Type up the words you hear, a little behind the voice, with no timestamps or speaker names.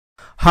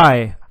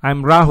Hi,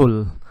 I'm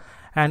Rahul,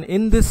 and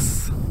in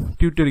this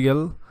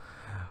tutorial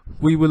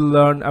we will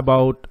learn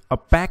about a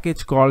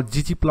package called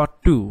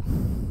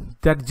ggplot2.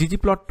 That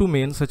ggplot2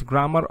 means such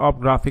grammar of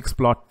graphics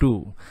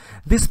plot2.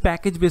 This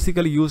package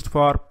basically used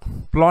for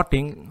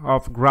plotting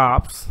of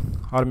graphs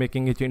or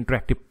making it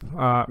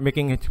interactive,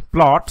 making it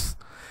plots.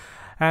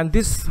 And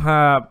this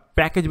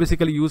package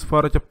basically used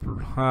for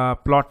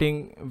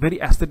plotting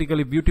very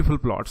aesthetically beautiful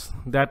plots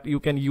that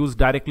you can use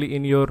directly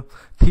in your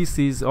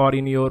thesis or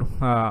in your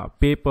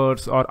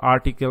papers or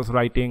articles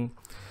writing.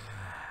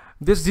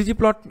 This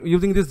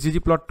using this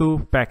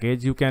ggplot2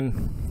 package, you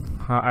can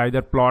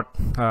either plot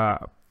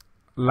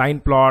line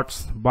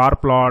plots, bar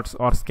plots,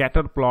 or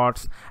scatter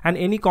plots, and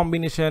any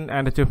combination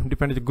and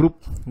different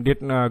group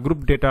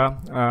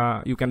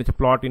data you can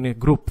plot in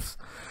groups.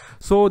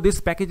 So this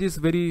package is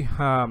very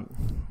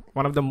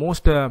one of the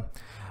most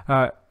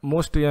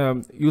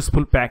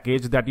useful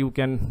package that you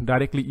can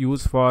directly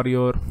use for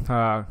your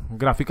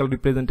graphical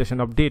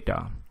representation of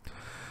data.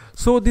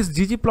 So this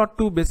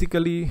ggplot2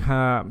 basically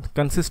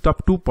consists of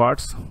two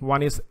parts.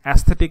 One is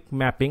aesthetic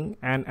mapping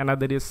and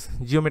another is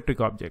geometric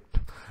object.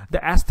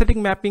 The aesthetic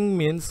mapping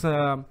means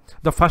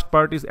the first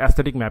part is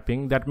aesthetic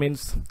mapping. That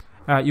means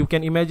you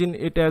can imagine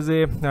it as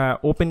a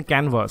open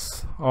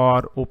canvas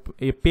or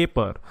a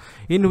paper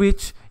in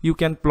which you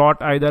can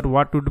plot either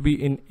what would be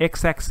in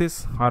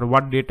x-axis or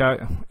what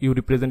data you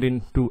represent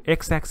into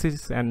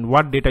x-axis and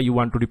what data you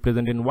want to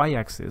represent in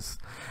y-axis,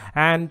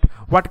 and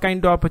what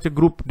kind of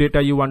group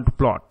data you want to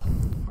plot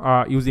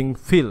using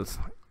fills.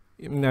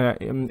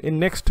 In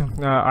next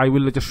I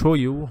will just show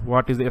you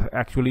what is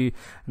actually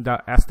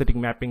the aesthetic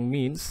mapping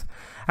means.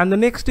 And the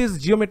next is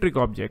geometric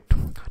object.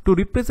 To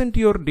represent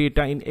your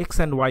data in x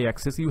and y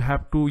axis, you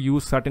have to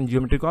use certain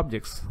geometric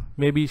objects,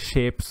 maybe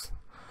shapes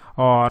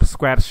or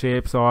square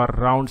shapes or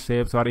round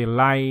shapes or a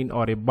line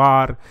or a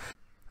bar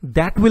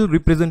that will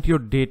represent your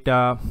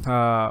data,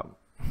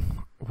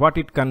 what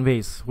it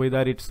conveys,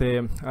 whether it's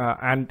a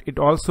and it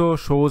also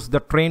shows the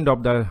trend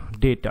of the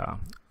data.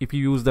 If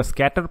you use the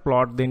scatter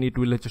plot, then it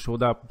will show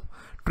the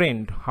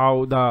trend,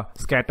 how the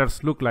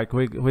scatters look like,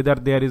 whether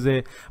there is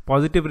a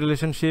positive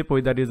relationship,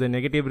 whether there is a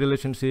negative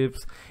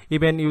relationships.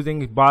 Even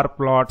using bar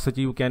plots,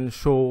 you can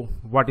show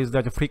what is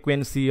the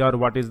frequency or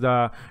what is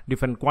the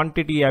different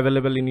quantity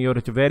available in your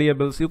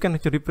variables. You can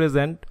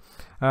represent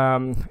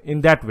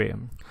in that way.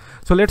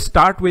 So let's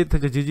start with the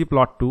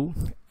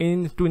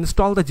ggplot2. To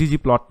install the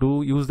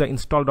ggplot2, use the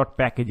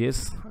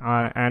install.packages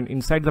and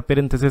inside the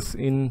parenthesis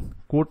in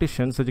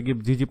quotations, so you give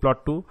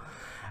ggplot2,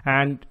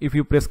 and if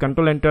you press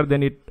Ctrl Enter,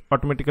 then it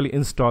automatically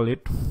install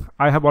it.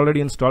 I have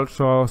already installed,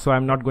 so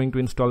I'm not going to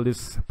install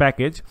this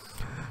package.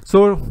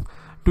 So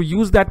to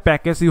use that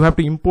package, you have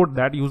to import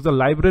that, use the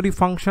library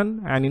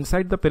function, and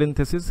inside the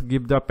parenthesis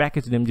give the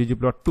package name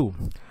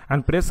ggplot2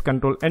 and press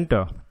Ctrl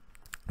Enter.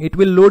 It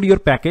will load your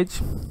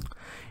package.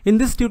 In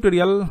this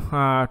tutorial,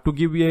 to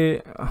give you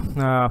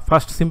a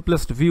first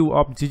simplest view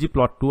of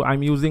ggplot2,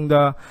 I'm using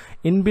the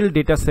inbuilt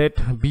dataset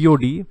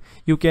BOD.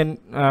 You can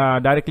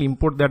directly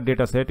import that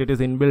dataset. It is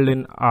inbuilt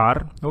in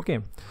R. Okay,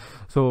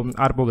 so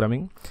R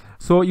programming.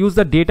 So use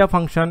the data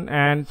function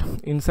and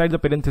inside the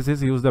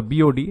parenthesis use the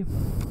BOD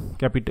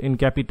in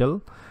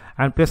capital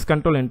and press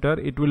Ctrl Enter.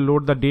 It will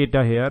load the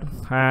data here.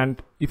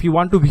 And if you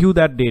want to view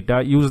that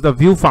data, use the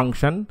view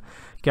function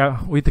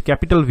with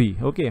capital V.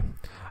 Okay.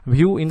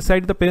 View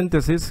inside the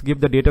parenthesis, give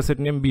the dataset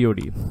name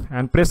BOD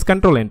and press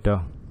Ctrl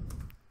Enter.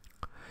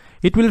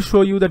 It will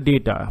show you the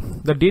data.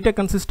 The data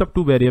consists of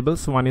two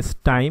variables. One is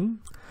time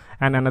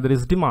and another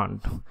is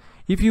demand.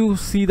 If you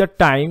see the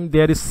time,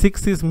 there is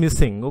 6 is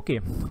missing.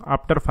 Okay,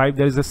 after 5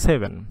 there is a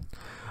 7.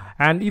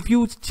 And if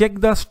you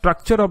check the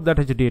structure of that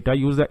data,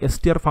 use the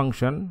str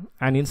function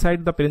and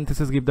inside the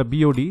parenthesis give the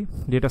BOD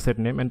dataset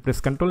name and press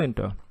Ctrl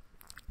Enter.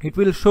 It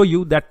will show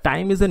you that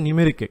time is a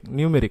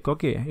numeric.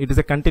 Okay, it is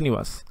a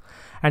continuous,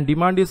 and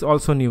demand is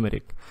also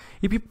numeric.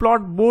 If you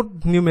plot both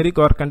numeric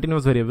or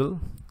continuous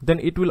variable, then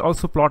it will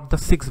also plot the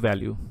 6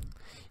 value.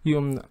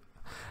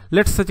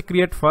 Let's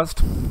create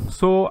first.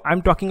 So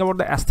I'm talking about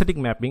the aesthetic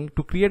mapping.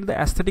 To create the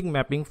aesthetic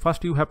mapping,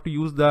 first you have to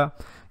use the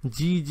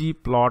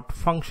ggplot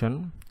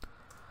function,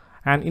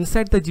 and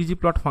inside the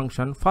ggplot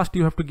function, first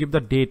you have to give the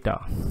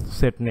data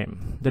set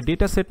name. The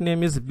data set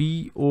name is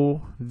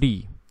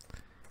BOD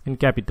in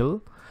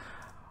capital.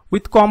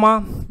 With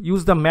comma,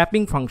 use the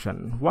mapping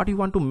function. What you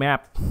want to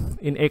map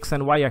in x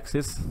and y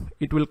axis,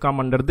 it will come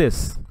under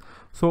this.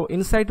 So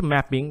inside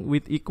mapping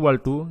with equal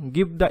to,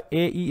 give the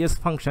AES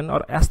function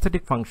or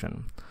aesthetic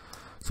function.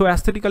 So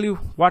aesthetically,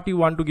 what you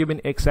want to give in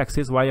x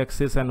axis, y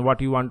axis, and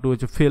what you want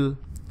to fill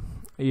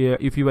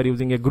if you are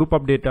using a group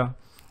of data.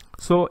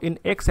 So in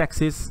x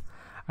axis,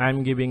 I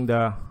am giving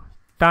the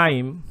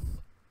time,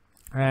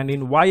 and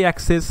in y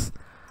axis,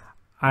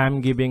 I am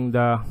giving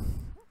the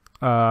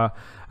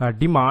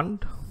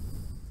demand.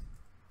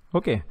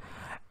 Okay,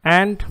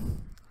 and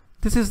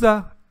this is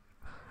the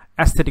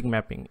aesthetic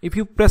mapping. If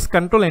you press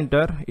Ctrl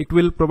Enter, it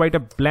will provide a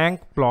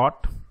blank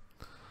plot.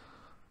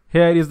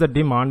 Here is the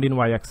demand in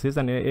y-axis,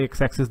 and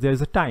x-axis there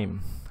is a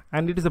time,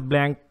 and it is a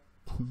blank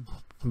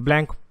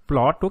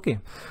plot. Okay,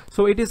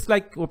 so it is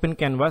like open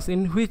canvas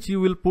in which you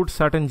will put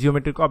certain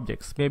geometric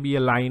objects, maybe a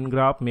line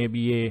graph,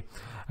 maybe a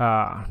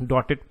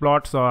dotted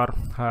plots or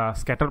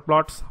scatter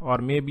plots, or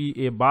maybe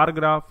a bar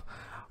graph.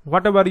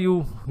 Whatever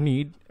you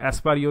need as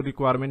per your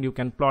requirement, you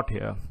can plot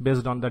here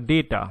based on the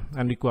data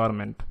and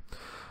requirement.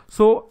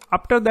 So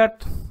after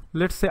that,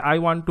 let's say I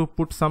want to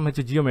put some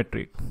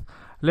geometric.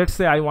 Let's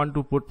say I want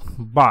to put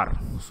bar.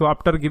 So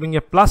after giving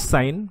a plus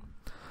sign,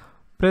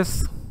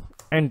 press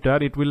enter.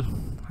 It will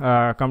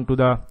come to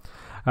the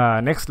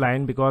next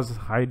line, because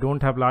I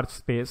don't have large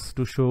space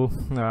to show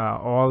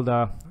all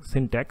the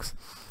syntax.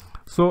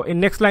 So in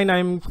next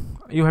line,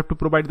 you have to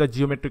provide the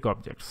geometric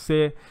objects.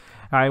 Say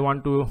I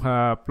want to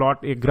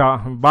plot a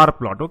bar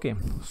plot. Okay,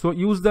 so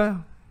use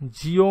the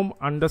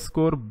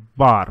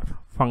geom_bar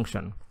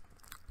function,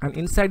 and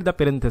inside the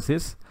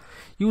parenthesis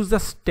use the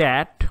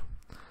stat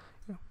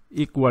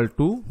equal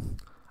to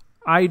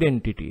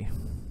identity.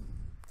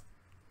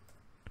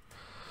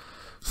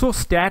 So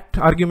stat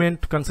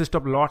argument consists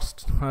of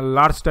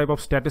large type of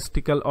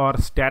statistical or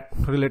stat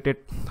related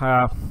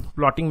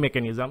plotting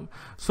mechanism.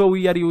 So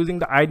we are using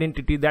the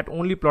identity that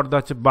only plot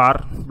the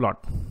bar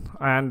plot,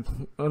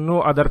 and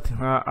no other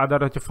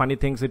funny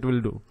things it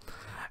will do.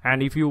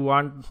 And if you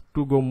want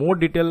to go more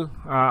detail,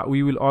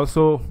 we will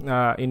also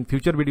in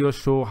future videos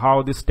show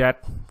how this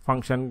stat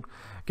function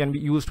can be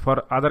used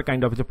for other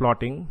kind of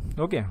plotting.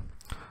 Okay,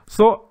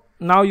 so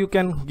now you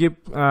can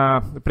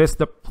press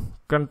the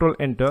control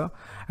enter,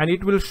 and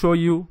it will show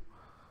you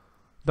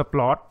the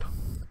plot.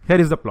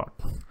 Here is the plot.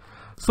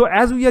 So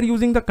as we are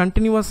using the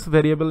continuous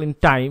variable in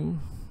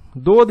time,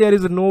 though there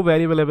is no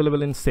variable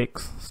available in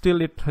 6,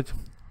 still it has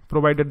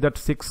provided that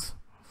 6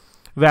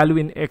 value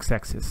in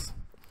x-axis.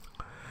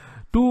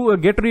 To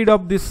get rid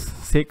of this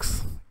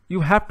 6, you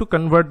have to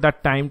convert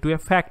that time to a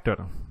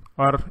factor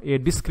or a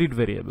discrete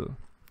variable.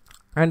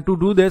 And to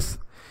do this,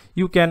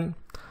 you can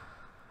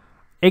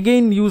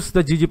again use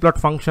the ggplot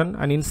function,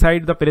 and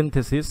inside the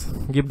parenthesis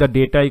give the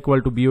data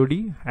equal to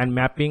BOD, and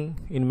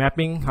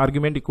mapping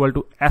argument equal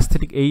to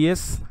aesthetic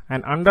AES,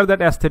 and under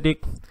that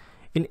aesthetic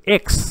in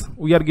X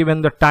we are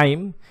given the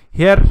time.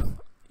 Here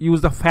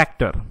use the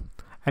factor,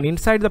 and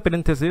inside the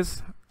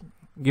parenthesis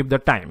give the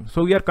time.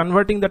 So we are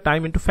converting the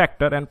time into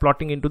factor and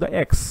plotting into the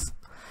X,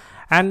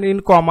 and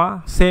in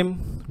comma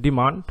same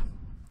demand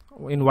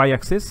in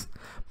Y-axis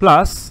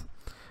plus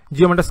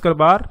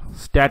geom_bar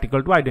stat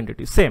equal to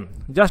identity, same,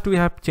 just we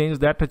have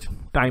changed that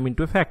time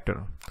into a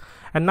factor.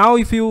 And now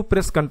if you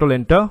press control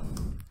enter,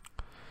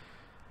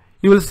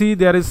 you will see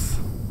there is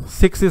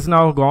 6 is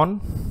now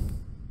gone.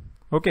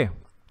 Okay,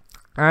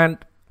 and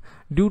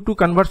due to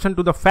conversion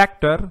to the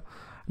factor,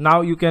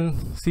 now you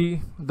can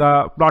see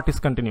the plot is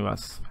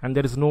continuous and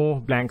there is no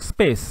blank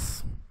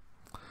space.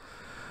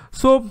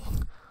 So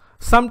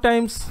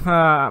sometimes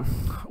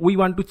we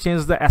want to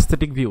change the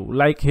aesthetic view,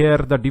 like here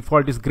the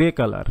default is gray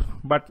color,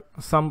 but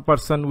some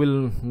person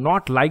will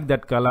not like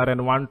that color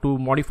and want to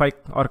modify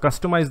or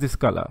customize this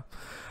color.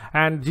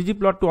 And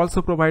ggplot2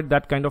 also provide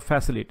that kind of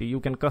facility. You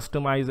can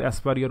customize as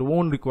per your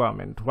own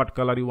requirement what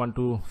color you want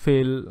to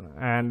fill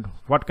and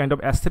what kind of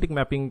aesthetic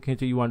mapping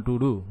you want to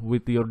do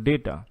with your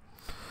data.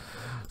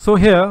 So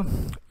here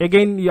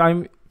again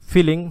I'm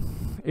filling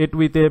it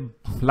with a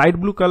light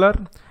blue color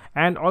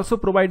and also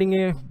providing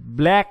a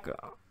black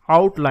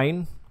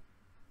outline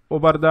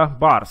over the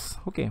bars.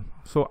 Okay,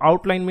 so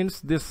outline means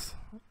this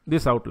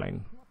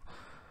outline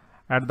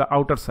at the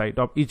outer side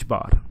of each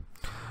bar.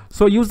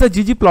 So use the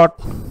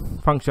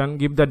ggplot function,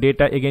 give the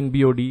data again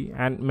BOD,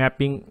 and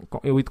mapping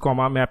with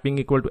comma mapping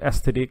equal to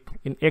aesthetic.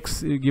 In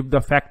X you give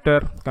the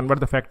factor, convert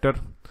the factor,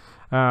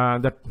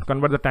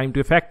 convert the time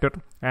to a factor,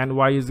 and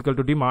Y is equal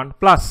to demand,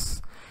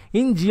 plus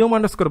in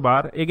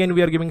geom_bar again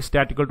we are giving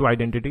stat equal to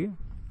identity,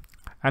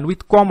 and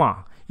with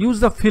comma use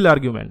the fill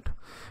argument.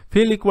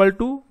 Fill equal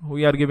to,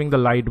 we are giving the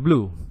light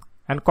blue,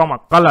 and comma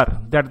color,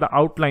 that the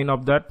outline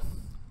of that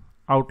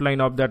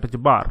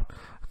bar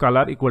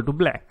color equal to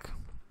black.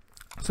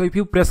 So if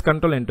you press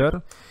control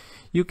enter,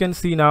 you can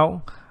see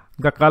now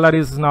the color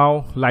is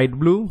now light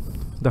blue,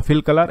 the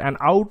fill color, and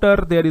outer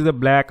there is a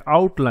black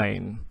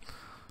outline.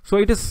 So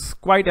it is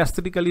quite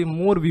aesthetically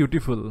more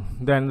beautiful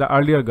than the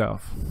earlier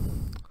graph.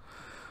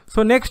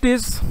 So next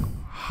is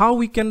how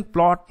we can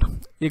plot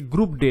a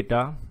group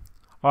data,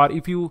 or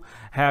if you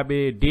have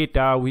a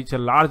data which a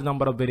large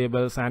number of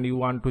variables and you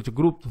want to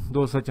group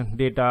those such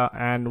data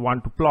and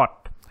want to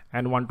plot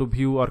and want to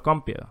view or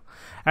compare.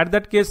 At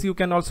that case you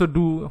can also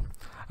do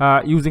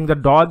using the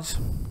dodge.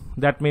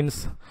 That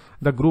means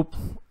the group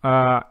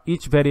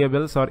each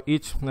variables or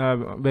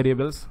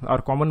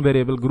common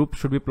variable group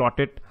should be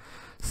plotted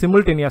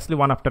simultaneously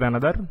one after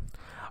another.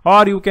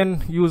 Or you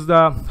can use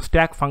the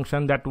stack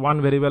function, that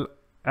one variable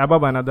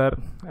above another,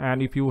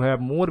 and if you have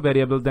more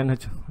variables then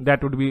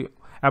that would be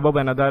above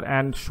another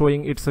and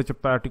showing it such a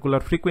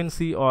particular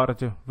frequency or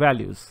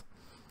values.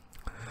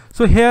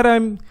 So here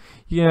I'm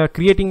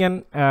creating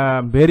an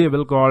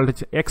variable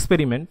called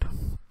experiment.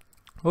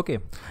 Okay,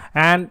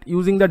 and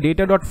using the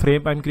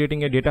data.frame I'm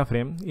creating a data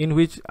frame in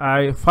which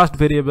first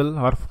variable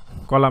or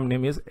column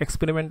name is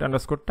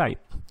experiment_type.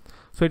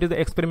 So it is the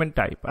experiment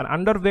type. And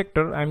under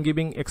vector I'm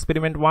giving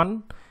experiment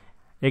 1,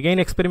 again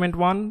experiment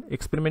 1,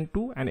 experiment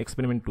 2 and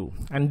experiment 2,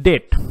 and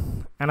date,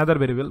 another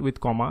variable with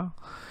comma.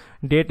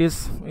 Date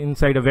is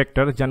inside a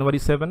vector, January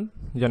 7,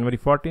 January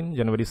 14,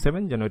 January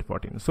 7, January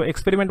 14. So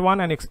experiment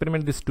 1 and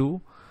experiment these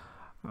two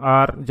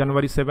are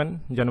January 7,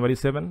 January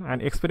 7,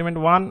 and experiment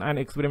 1 and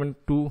experiment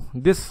 2,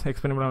 this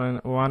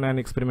experiment 1 and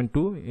experiment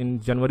 2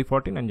 in January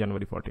 14 and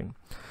January 14.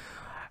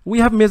 We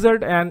have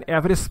measured an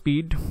average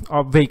speed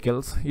of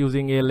vehicles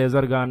using a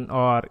laser gun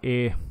or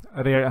a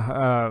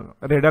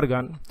radar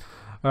gun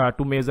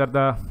to measure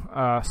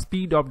the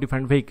speed of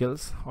different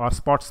vehicles or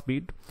spot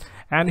speed,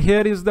 and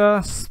here is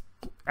the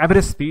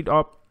average speed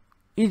of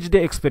each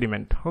day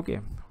experiment. Okay,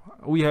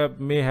 we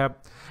may have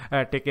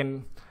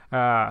taken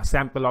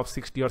sample of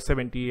 60 or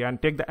 70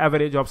 and take the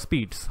average of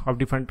speeds of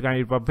different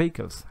kind of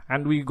vehicles,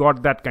 and we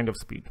got that kind of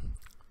speed.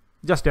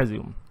 Just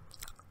assume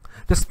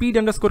the speed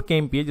underscore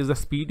kmph is the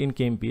speed in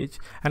kmph,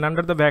 and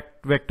under the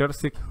vector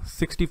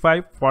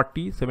 65,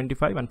 40,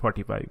 75 and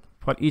 45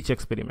 for each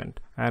experiment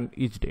and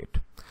each date.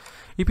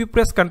 If you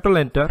press Ctrl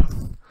Enter,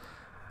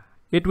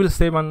 it will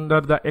save under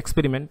the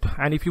experiment,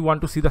 and if you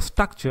want to see the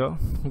structure,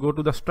 go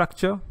to the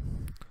structure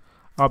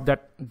of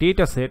that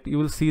data set. You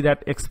will see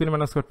that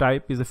experiment underscore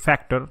type is a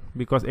factor,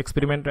 because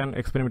experiment and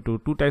experiment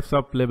 2 types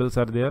of labels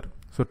are there,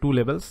 so 2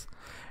 labels.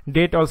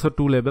 Date also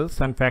 2 labels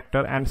and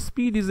factor, and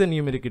speed is a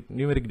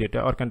numeric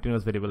data or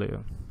continuous variable here.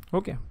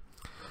 Okay,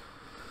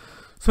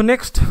 so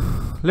next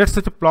let's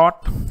such a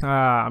plot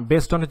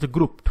based on a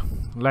group,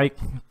 like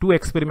 2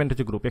 experiment as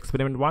a group,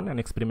 experiment 1 and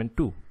experiment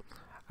 2,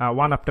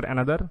 one after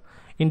another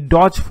in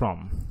Dodge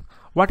form.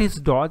 What is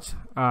Dodge?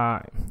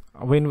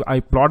 When I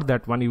plot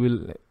that one, you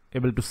will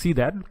able to see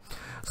that.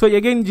 So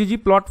again,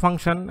 ggplot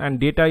function, and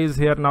data is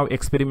here now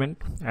experiment,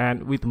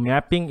 and with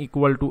mapping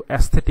equal to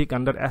aesthetic.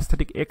 Under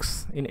aesthetic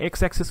x, in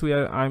x-axis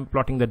I'm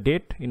plotting the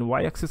date, in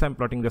y-axis I'm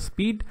plotting the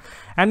speed,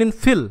 and in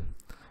fill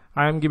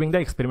I am giving the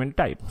experiment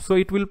type. So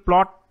it will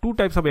plot 2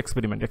 types of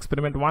experiment,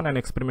 experiment 1 and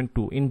experiment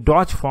 2 in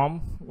Dodge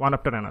form, one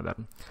after another.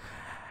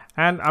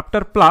 And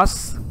after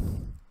plus,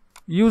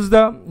 use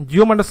the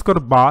geom underscore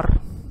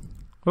bar,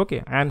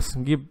 okay, and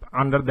give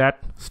under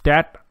that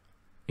stat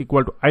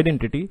equal to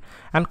identity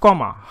and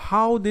comma,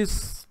 how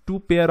this 2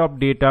 pair of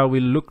data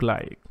will look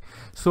like.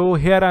 So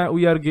here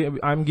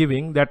I'm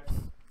giving that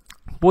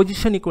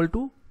position equal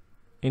to,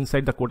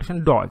 inside the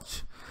quotation,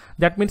 Dodge.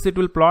 That means it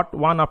will plot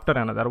one after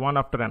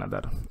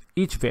another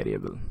each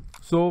variable.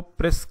 So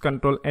press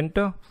Ctrl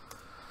Enter.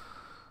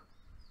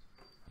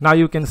 Now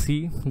you can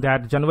see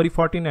that January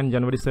 14 and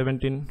January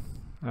 17,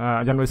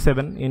 January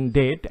 7 in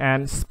date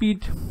and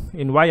speed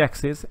in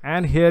y-axis,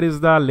 and here is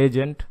the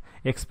legend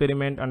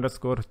experiment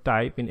underscore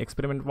type in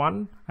experiment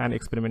 1 and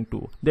experiment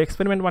 2. The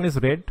experiment 1 is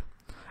red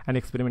and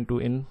experiment 2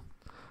 in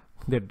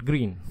that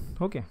green.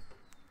 Okay,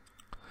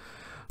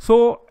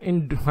 so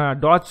in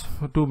Dodge,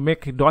 to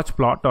make Dodge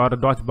plot or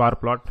Dodge bar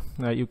plot,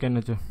 you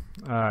can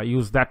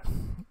use that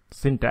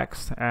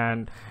syntax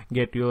and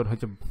get your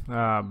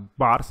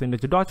bars in the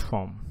Dodge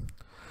form.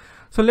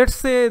 So let's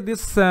say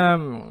this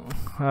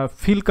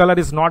fill color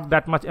is not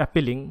that much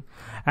appealing,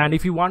 and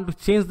if you want to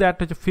change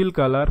that fill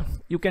color,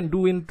 you can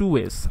do in 2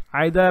 ways.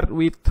 Either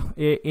with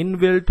a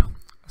inbuilt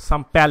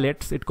some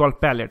palettes, it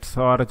called palettes,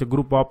 or a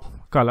group of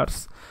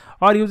colors,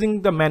 or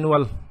using the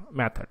manual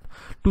method.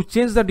 To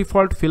change the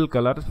default fill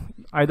color,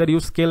 either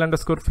use scale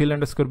underscore fill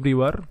underscore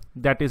brewer,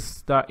 that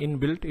is the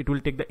inbuilt. It will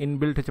take the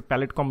inbuilt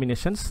palette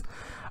combinations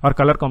or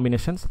color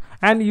combinations,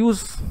 and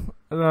use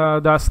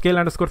the scale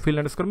underscore fill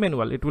underscore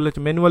manual. It will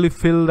manually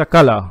fill the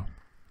color.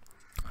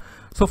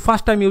 So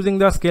first I'm using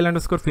the scale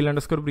underscore fill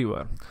underscore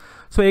brewer.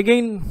 So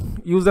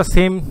again, use the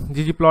same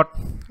ggplot,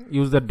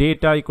 use the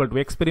data equal to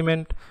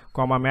experiment,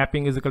 comma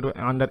mapping is equal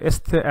to under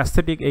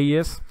aesthetic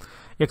AES,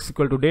 x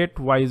equal to date,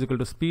 y is equal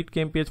to speed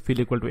kmph,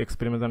 fill equal to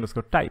experiment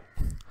underscore type.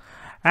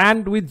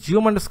 And with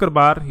geom underscore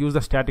bar, use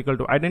the stat equal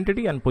to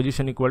identity and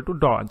position equal to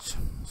Dodge.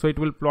 So it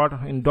will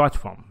plot in Dodge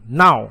form.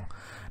 Now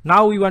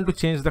we want to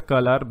change the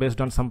color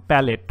based on some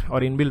palette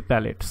or inbuilt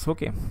palettes.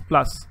 Okay,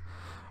 plus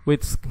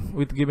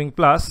with giving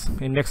plus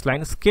in next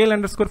line, scale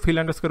underscore fill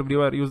underscore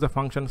brewer, use the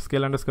function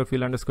scale underscore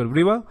fill underscore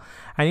brewer,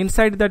 and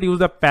inside that use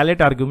the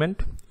palette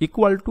argument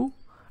equal to,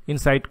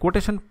 inside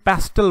quotation,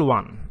 pastel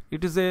 1.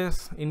 It is a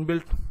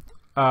inbuilt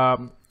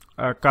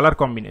color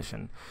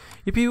combination.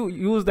 If you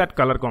use that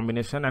color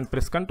combination and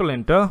press Ctrl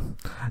Enter,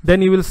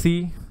 then you will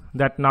see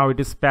that now it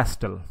is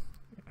pastel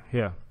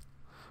here.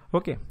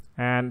 Okay,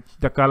 and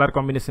the color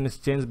combination is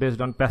changed based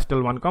on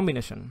pastel 1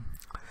 combination.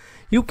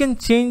 You can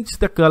change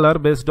the color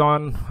based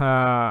on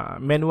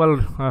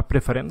manual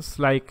preference,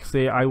 like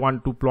say I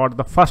want to plot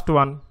the first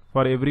one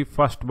for every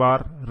first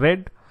bar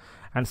red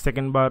and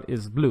second bar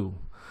is blue.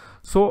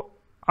 So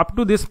up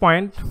to this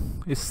point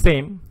is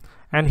same,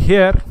 and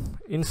here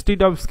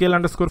instead of scale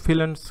underscore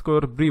fill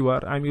underscore brewer,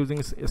 I'm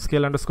using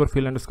scale underscore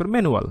fill underscore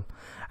manual,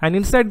 and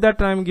inside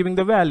that I'm giving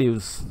the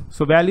values.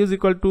 So values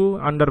equal to,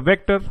 under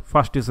vector,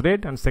 first is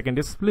red and second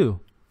is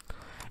blue.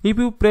 If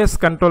you press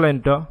Ctrl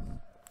Enter,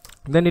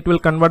 then it will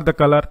convert the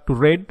color to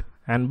red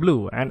and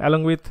blue, and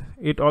along with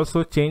it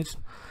also changed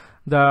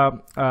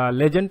the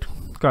legend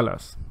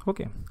colors.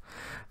 Okay,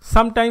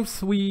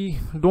 sometimes we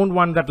don't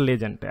want that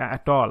legend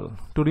at all.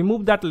 To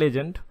remove that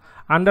legend,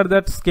 under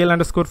that scale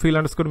underscore fill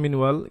underscore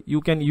manual,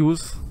 you can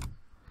use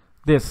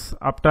this.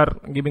 After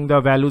giving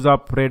the values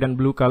of red and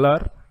blue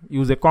color,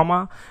 use a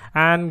comma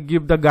and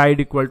give the guide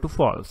equal to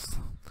false.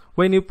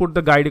 When you put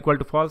the guide equal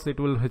to false, it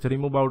will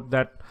remove out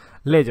that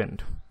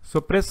legend. So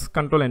press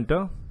Ctrl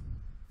Enter.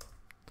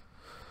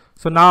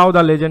 So now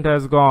the legend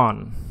has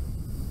gone.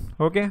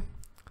 Okay,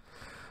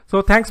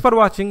 so thanks for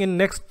watching. In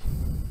next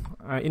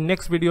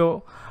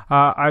video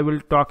I will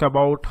talk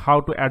about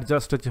how to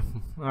adjust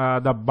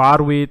the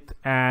bar width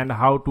and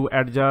how to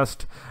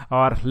adjust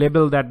or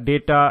label that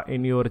data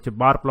in your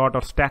bar plot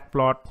or stack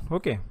plot.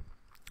 Okay,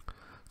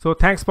 so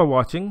thanks for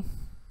watching.